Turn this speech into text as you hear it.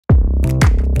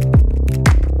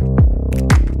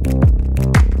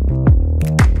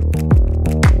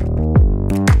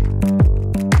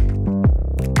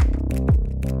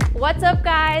What's up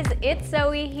guys, it's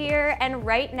Zoe here, and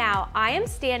right now I am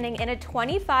standing in a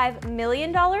 $25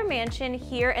 million mansion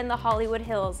here in the Hollywood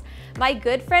Hills. My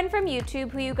good friend from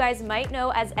YouTube, who you guys might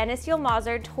know as Enes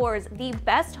Yilmazer, tours the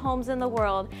best homes in the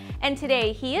world, and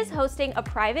today he is hosting a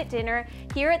private dinner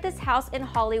here at this house in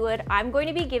Hollywood. I'm going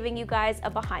to be giving you guys a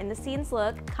behind the scenes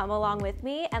look. Come along with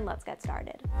me and let's get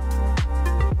started.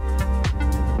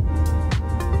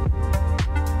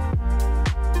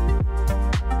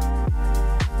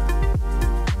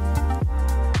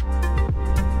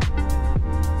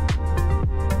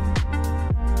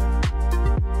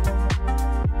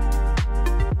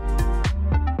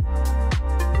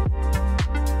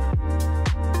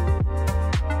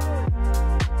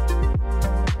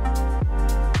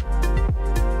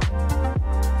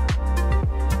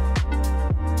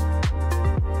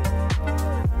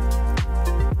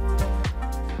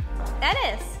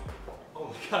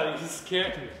 God, you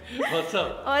scared me. What's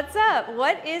up? What's up?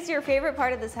 What is your favorite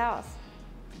part of this house?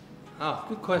 Oh,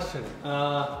 good question.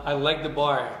 I like the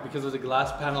bar because of the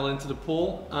glass panel into the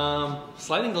pool.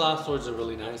 Sliding glass doors are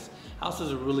really nice. House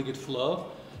has a really good flow.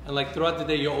 And like throughout the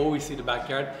day, you'll always see the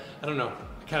backyard. I don't know,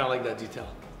 I kind of like that detail.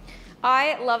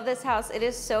 I love this house. It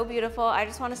is so beautiful. I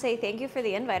just want to say thank you for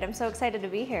the invite. I'm so excited to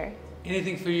be here.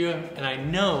 Anything for you, and I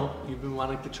know you've been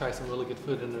wanting to try some really good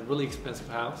food in a really expensive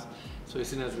house. So as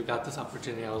soon as we got this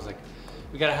opportunity, I was like,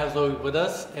 we gotta have Zoe with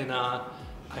us, and I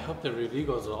hope the review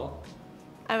goes well.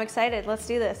 I'm excited. Let's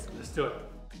do this. Let's do it.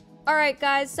 All right,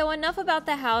 guys, so enough about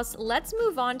the house. Let's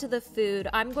move on to the food.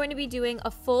 I'm going to be doing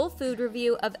a full food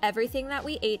review of everything that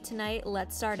we ate tonight.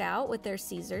 Let's start out with their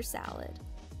Caesar salad.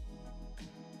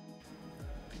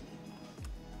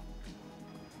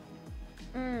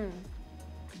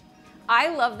 I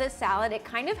love this salad. It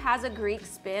kind of has a Greek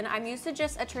spin. I'm used to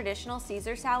just a traditional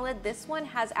Caesar salad. This one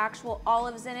has actual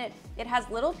olives in it. It has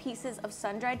little pieces of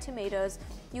sun-dried tomatoes.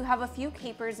 You have a few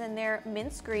capers in there,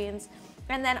 minced greens,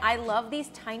 and then I love these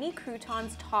tiny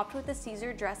croutons topped with the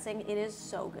Caesar dressing. It is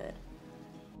so good.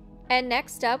 And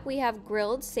next up, we have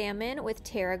grilled salmon with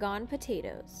tarragon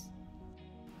potatoes.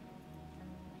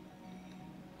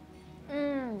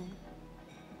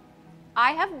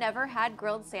 I have never had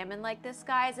grilled salmon like this,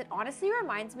 guys. It honestly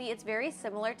reminds me, it's very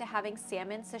similar to having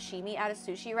salmon sashimi at a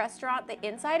sushi restaurant. The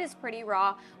inside is pretty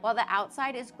raw, while the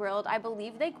outside is grilled. I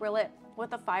believe they grill it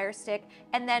with a fire stick.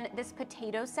 And then this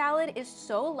potato salad is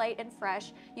so light and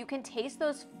fresh. You can taste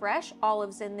those fresh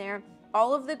olives in there,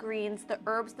 all of the greens, the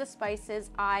herbs, the spices.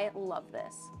 I love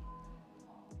this.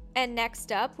 And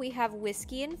next up, we have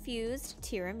whiskey-infused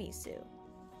tiramisu.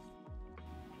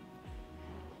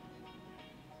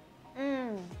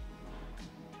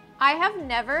 I have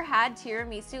never had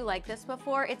tiramisu like this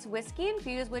before. It's whiskey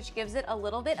infused, which gives it a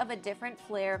little bit of a different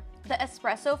flair. The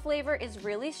espresso flavor is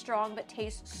really strong, but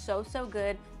tastes so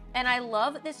good. And I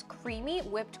love this creamy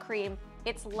whipped cream.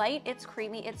 It's light, it's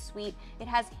creamy, it's sweet. It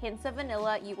has hints of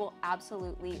vanilla. You will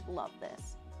absolutely love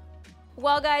this.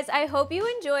 Well guys, I hope you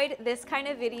enjoyed this kind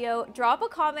of video. Drop a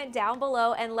comment down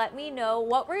below and let me know,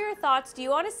 what were your thoughts? Do you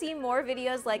want to see more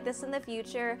videos like this in the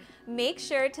future? Make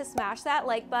sure to smash that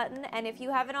like button, and if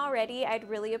you haven't already, I'd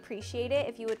really appreciate it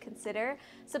if you would consider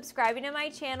subscribing to my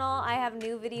channel. I have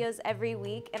new videos every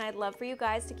week and I'd love for you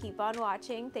guys to keep on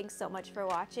watching. Thanks so much for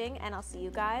watching, and I'll see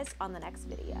you guys on the next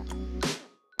video.